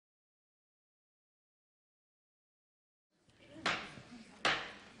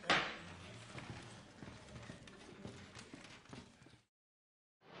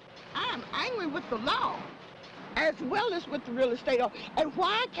with the law as well as with the real estate. And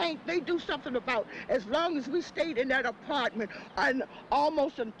why can't they do something about, as long as we stayed in that apartment and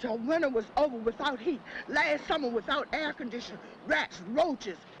almost until winter was over without heat, last summer without air conditioning, rats,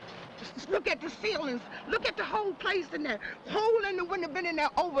 roaches. Just look at the ceilings, look at the whole place in there. Hole in the window, been in there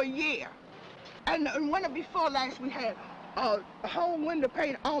over a year. And the winter before last, we had a whole window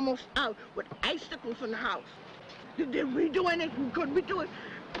pane almost out with icicles in the house. Did we do anything? Could we do it?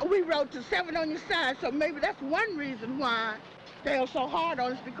 We wrote to 7 on your side, so maybe that's one reason why they're so hard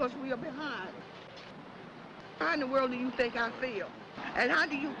on us, because we are behind. How in the world do you think I feel? And how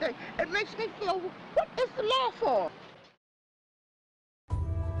do you think? It makes me feel, what is the law for?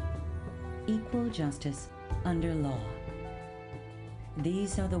 Equal justice under law.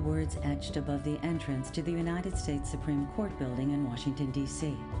 These are the words etched above the entrance to the United States Supreme Court building in Washington,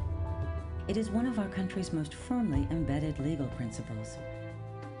 D.C. It is one of our country's most firmly embedded legal principles.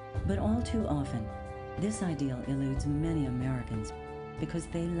 But all too often, this ideal eludes many Americans because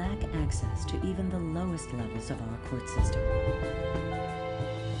they lack access to even the lowest levels of our court system.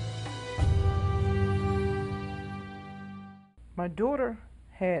 My daughter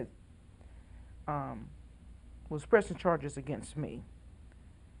was pressing charges against me,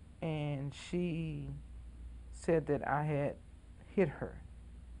 and she said that I had hit her.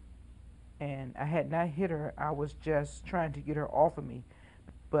 And I had not hit her, I was just trying to get her off of me.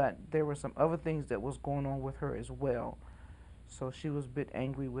 But there were some other things that was going on with her as well. So she was a bit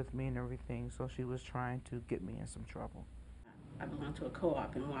angry with me and everything, so she was trying to get me in some trouble. I belong to a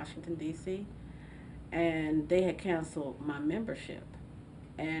co-op in Washington, D.C., and they had canceled my membership.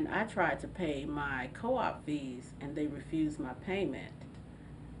 And I tried to pay my co-op fees, and they refused my payment.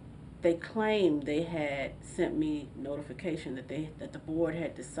 They claimed they had sent me notification that the board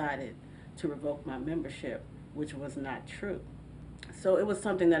had decided to revoke my membership, which was not true. So it was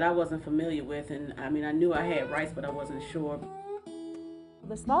something that I wasn't familiar with, and I mean, I knew I had rights, but I wasn't sure.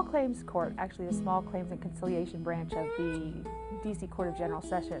 The Small Claims Court, actually the Small Claims and Conciliation branch of the D.C. Court of General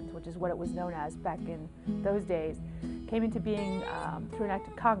Sessions, which is what it was known as back in those days, came into being through an act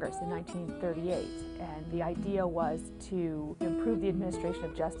of Congress in 1938. And the idea was to improve the administration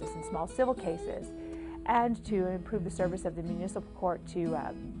of justice in small civil cases and to improve the service of the municipal court to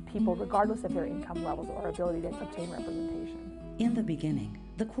people regardless of their income levels or ability to obtain representation. In the beginning,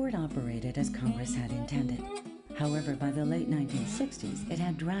 the court operated as Congress had intended. However, by the late 1960s, it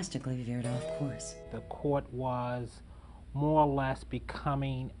had drastically veered off course. The court was more or less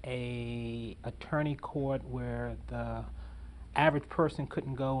becoming an attorney court where the average person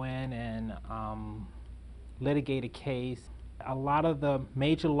couldn't go in and litigate a case. A lot of the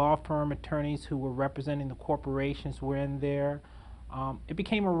major law firm attorneys who were representing the corporations were in there. It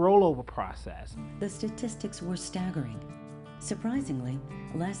became a rollover process. The statistics were staggering. Surprisingly,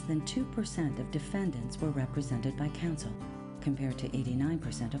 less than 2% of defendants were represented by counsel, compared to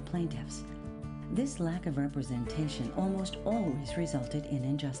 89% of plaintiffs. This lack of representation almost always resulted in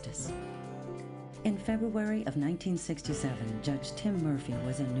injustice. In February of 1967, Judge Tim Murphy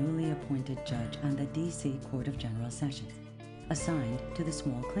was a newly appointed judge on the D.C. Court of General Sessions, assigned to the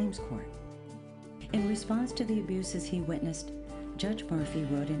Small Claims Court. In response to the abuses he witnessed, Judge Murphy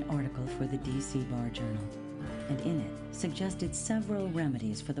wrote an article for the D.C. Bar Journal, and in it suggested several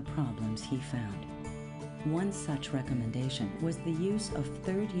remedies for the problems he found. One such recommendation was the use of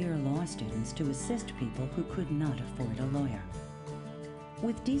third-year law students to assist people who could not afford a lawyer.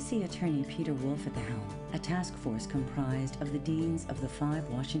 With D.C. Attorney Peter Wolf at the helm, a task force comprised of the deans of the 5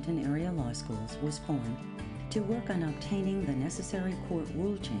 Washington area law schools was formed to work on obtaining the necessary court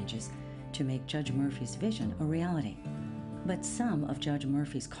rule changes to make Judge Murphy's vision a reality. But some of Judge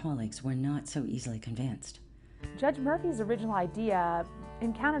Murphy's colleagues were not so easily convinced. Judge Murphy's original idea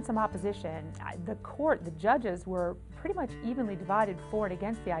encountered some opposition. The court, the judges, were pretty much evenly divided for and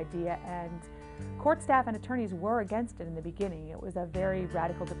against the idea, and court staff and attorneys were against it in the beginning. It was a very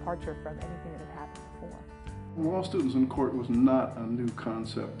radical departure from anything that had happened before. Law students in court was not a new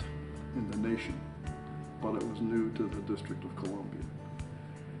concept in the nation, but it was new to the District of Columbia.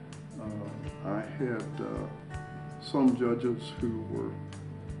 I had some judges who were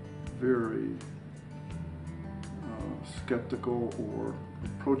very skeptical or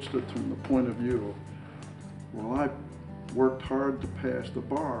approached it from the point of view of, well, I worked hard to pass the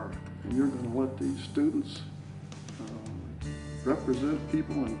bar, and you're going to let these students represent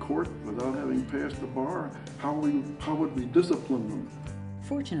people in court without having passed the bar? How would we discipline them?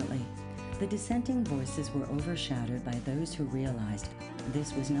 Fortunately, the dissenting voices were overshadowed by those who realized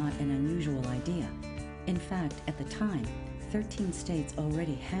this was not an unusual idea. In fact, at the time, 13 states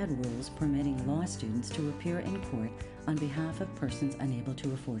already had rules permitting law students to appear in court on behalf of persons unable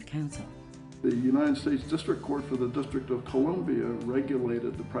to afford counsel. The United States District Court for the District of Columbia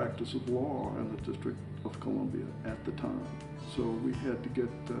regulated the practice of law in the District of Columbia at the time. So we had to get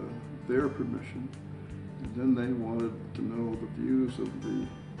their permission. And then they wanted to know the views of the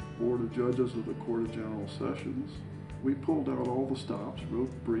Board of Judges of the Court of General Sessions. We pulled out all the stops,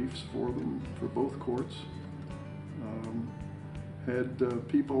 wrote briefs for them for both courts. Had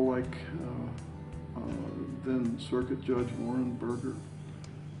people like then Circuit Judge Warren Berger,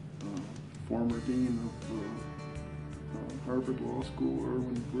 former Dean of Harvard Law School,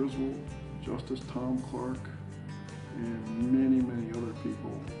 Erwin Griswold, Justice Tom Clark, and many, many other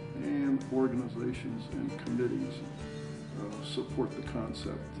people and organizations and committees support the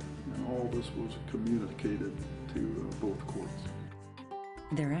concept. And all this was communicated to both courts.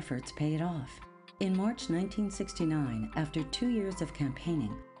 Their efforts paid off. In March 1969, after 2 years of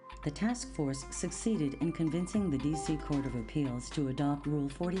campaigning, the task force succeeded in convincing the D.C. Court of Appeals to adopt Rule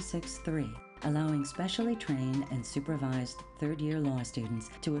 46.3, allowing specially trained and supervised third-year law students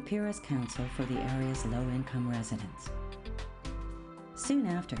to appear as counsel for the area's low-income residents. Soon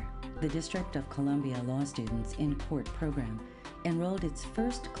after, the District of Columbia Law Students in Court program enrolled its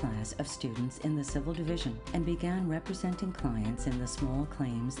first class of students in the Civil Division and began representing clients in the small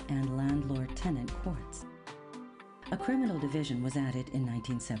claims and landlord-tenant courts. A criminal division was added in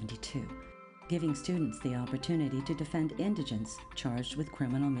 1972, giving students the opportunity to defend indigents charged with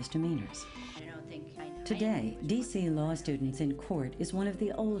criminal misdemeanors. Today, D.C. Law Students in Court is one of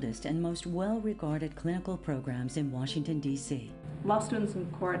the oldest and most well-regarded clinical programs in Washington, D.C. Law Students in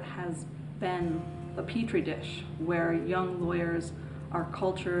Court has been a petri dish where young lawyers are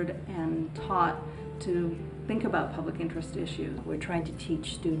cultured and taught to think about public interest issues. We're trying to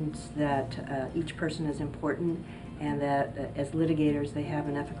teach students that each person is important and that as litigators they have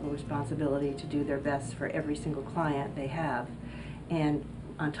an ethical responsibility to do their best for every single client they have. And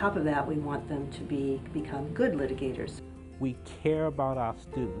on top of that, we want them to become good litigators. We care about our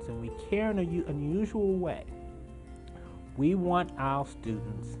students, and we care in an unusual way. We want our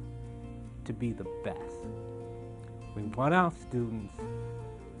students to be the best. We want our students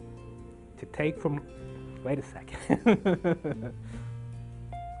to take from, wait a second.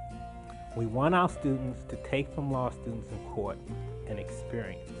 We want our students to take from law students in court an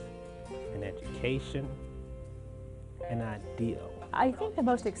experience, an education, an ideal. I think the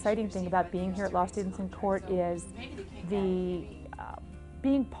most exciting thing about being here at Law Students in Court is the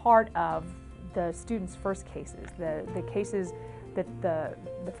being part of the students' first cases, the cases that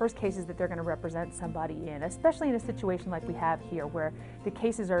the first cases that they're going to represent somebody in, especially in a situation like we have here, where the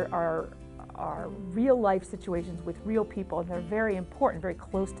cases are real life situations with real people, and they're very important, very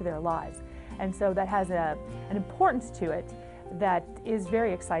close to their lives. And so that has an importance to it that is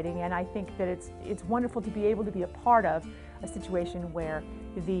very exciting, and I think that it's wonderful to be able to be a part of a situation where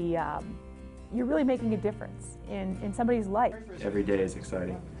you're really making a difference in somebody's life. Every day is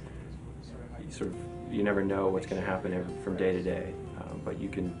exciting. You never know what's going to happen from day to day, but you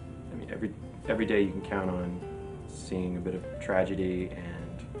can, every day you can count on seeing a bit of tragedy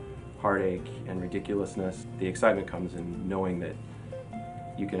and heartache and ridiculousness. The comes in knowing that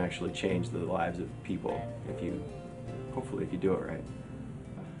you can actually change the lives of people hopefully if you do it right.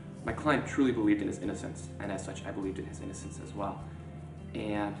 My client truly believed in his innocence, and as such I believed in his innocence as well.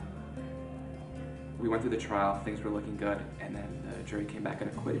 And we went through the trial, things were looking good, and then the jury came back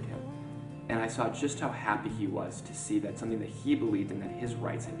and acquitted him. And I saw just how happy he was to see that something that he believed in, that his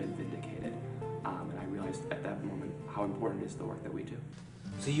rights had been vindicated. And I realized at that moment how important is the work that we do.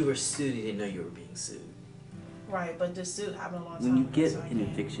 So you were sued, you didn't know you were being sued. Right, but the suit happened a long time ago. When you ago, get so an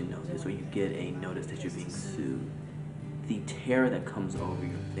eviction notice or you get a notice that you're being sued, the terror that comes over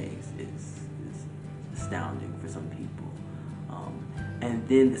your face is astounding for some people. And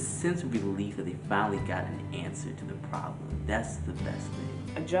then the sense of relief that they finally got an answer to the problem, that's the best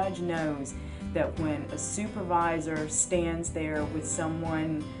thing. A judge knows that when a supervisor stands there with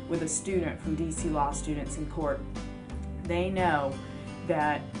someone, with a student from DC Law Students in Court, they know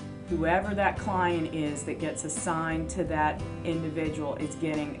that whoever that client is that gets assigned to that individual is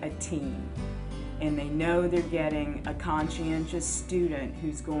getting a team. And they know they're getting a conscientious student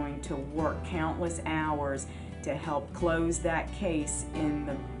who's going to work countless hours to help close that case in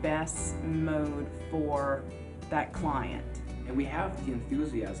the best mode for that client. And we have the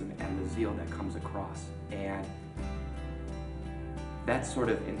enthusiasm and the zeal that comes across, and that sort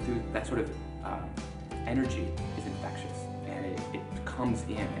of energy is infectious, and it comes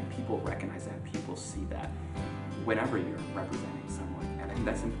in, and people recognize that, people see that whenever you're representing someone, and I think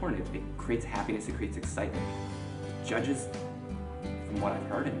that's important. It creates happiness, it creates excitement. Judges, from what I've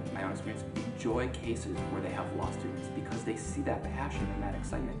heard in my own experience, enjoy cases where they have law students because they see that passion and that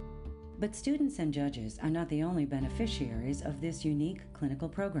excitement. But students and judges are not the only beneficiaries of this unique clinical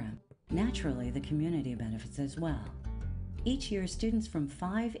program. Naturally, the community benefits as well. Each year, students from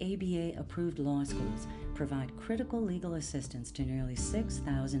 5 ABA-approved law schools provide critical legal assistance to nearly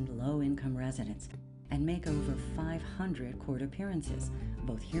 6,000 low-income residents and make over 500 court appearances,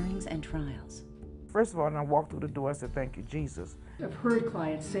 both hearings and trials. First of all, when I walked through the door, I said, "Thank you, Jesus." I've heard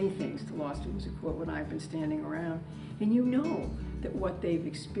clients say things to law students in court when I've been standing around, and you know that what they've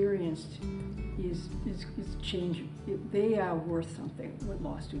experienced is change. They are worth something when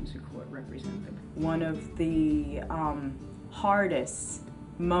law students in court represent them. One of the hardest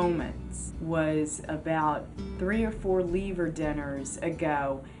moments was about 3 or 4 leaver dinners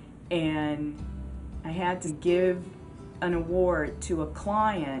ago, and I had to give an award to a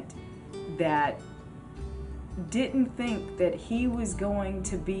client that didn't think that he was going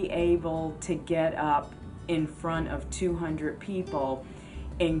to be able to get up in front of 200 people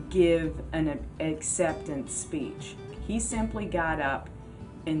and give an acceptance speech. He simply got up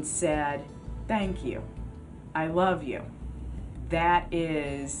and said, "Thank you, I love you." That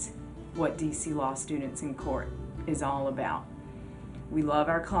is what DC Law Students in Court is all about. We love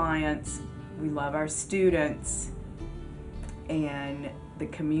our clients, we love our students, and the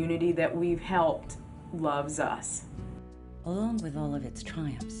community that we've helped loves us. Along with all of its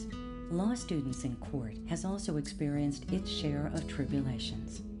triumphs, Law Students in Court has also experienced its share of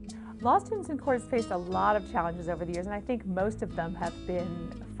tribulations. Law Students in Court has faced a lot of challenges over the years, and I think most of them have been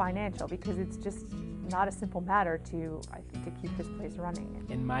financial, because it's just not a simple matter to keep this place running.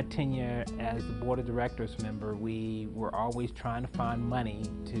 In my tenure as the Board of Directors member, we were always trying to find money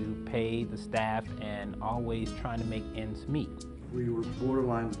to pay the staff and always trying to make ends meet. We were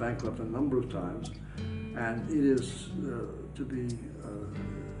borderline bankrupt a number of times, and it is to be,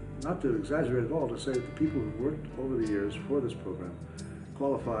 not to exaggerate at all, to say that the people who worked over the years for this program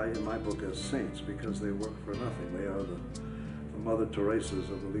qualify, in my book, as saints, because they work for nothing. They are the Mother Teresas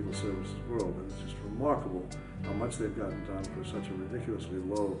of the legal services world, and it's just remarkable how much they've gotten done for such a ridiculously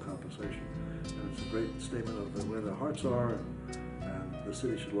low compensation. And it's a great statement of where their hearts are, and the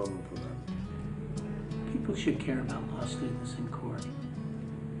city should love them for that. People should care about law students in court,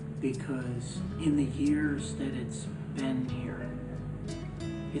 because in the years that it's been here,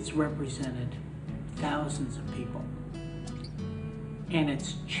 it's represented thousands of people, and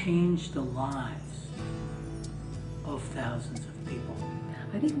it's changed the lives of thousands of people.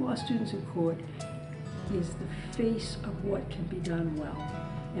 I think Law Students in Court is the face of what can be done well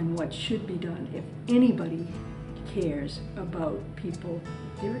and what should be done. If anybody cares about people,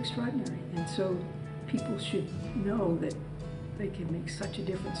 they're extraordinary. And so people should know that they can make such a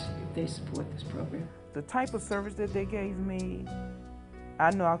difference if they support this program. The type of service that they gave me,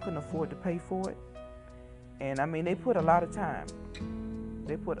 I know I couldn't afford to pay for it. And I mean, they put a lot of time.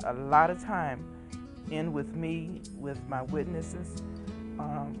 They put a lot of time in with me, with my witnesses.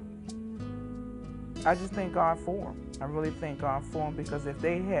 I just thank God for them. I really thank God for them, because if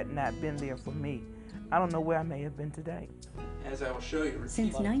they had not been there for me, I don't know where I may have been today. As I will show you.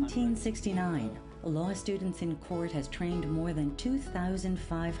 Since 1969, Law Students in Court has trained more than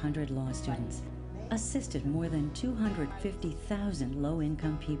 2,500 law students, assisted more than 250,000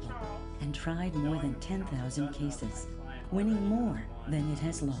 low-income people, and tried more than 10,000 cases, winning more than it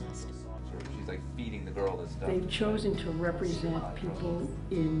has lost. She's like feeding the girl this stuff. They've chosen to represent people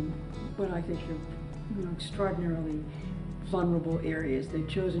in what I think are extraordinarily vulnerable areas. They've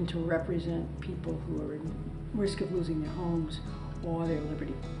chosen to represent people who are in risk of losing their homes or their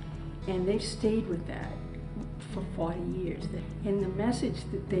liberty. And they've stayed with that for 40 years. And the message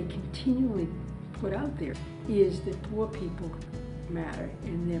that they continually put out there is that poor people matter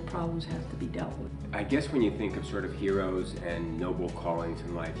and their problems have to be dealt with. I guess when you think of sort of heroes and noble callings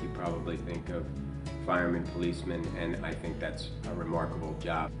in life, you probably think of firemen, policemen, and I think that's a remarkable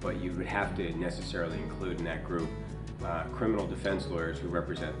job. But you would have to necessarily include in that group criminal defense lawyers who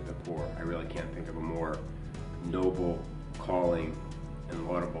represent the poor. I really can't think of a more noble calling and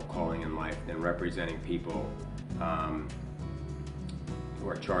laudable calling in life than representing people who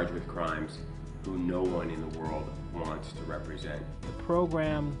are charged with crimes who no one in the world wants to represent. The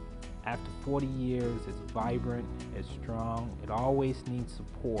program, after 40 years, is vibrant, it's strong, it always needs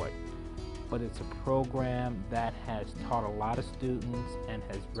support, but it's a program that has taught a lot of students and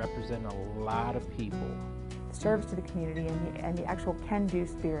has represented a lot of people. Service to the community and the actual can-do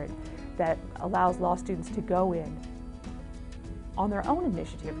spirit that allows law students to go in on their own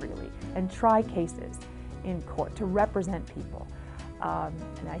initiative, really, and try cases in court to represent people.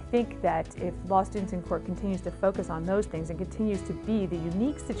 And I think that if Law Students in Court continues to focus on those things and continues to be the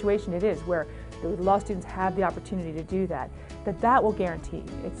unique situation it is where the law students have the opportunity to do that, that will guarantee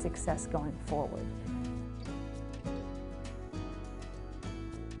its success going forward.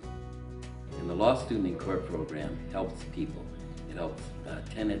 And the Law Student in Court program helps people. It helps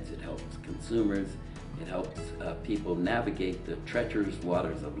tenants, it helps consumers, it helps people navigate the treacherous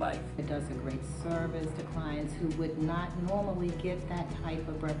waters of life. It does a great service to clients who would not normally get that type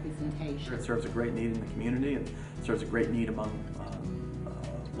of representation. It serves a great need in the community and serves a great need among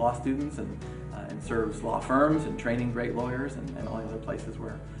law students and serves law firms and training great lawyers and all the other places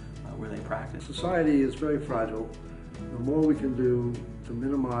where they practice. Society is very fragile. The more we can do to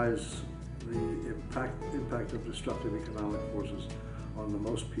minimize the impact of destructive economic forces on the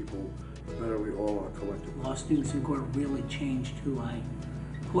most people, the better we all are collectively. Law Students in Court really changed who I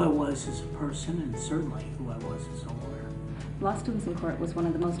was as a person and certainly who I was as a lawyer. Law Students in Court was one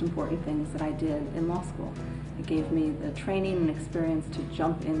of the most important things that I did in law school. It gave me the training and experience to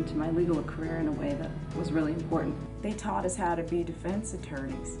jump into my legal career in a way that was really important. They taught us how to be defense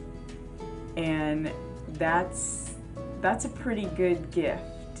attorneys, and that's a pretty good gift.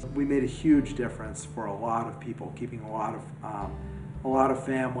 We made a huge difference for a lot of people, keeping a lot of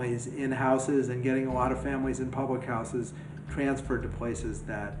families in houses and getting a lot of families in public houses transferred to places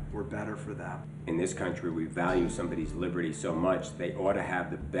that were better for them. In this country, we value somebody's liberty so much, they ought to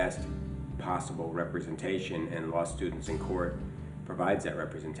have the best possible representation, and Law Students in Court provides that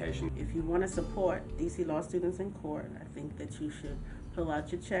representation. If you want to support DC Law Students in Court, I think that you should pull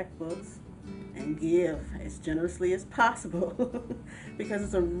out your checkbooks and give as generously as possible because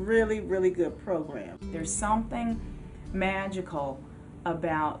it's a really, really good program. There's something magical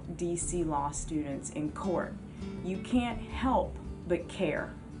about DC Law Students in Court. You can't help but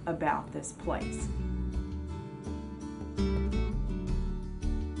care about this place.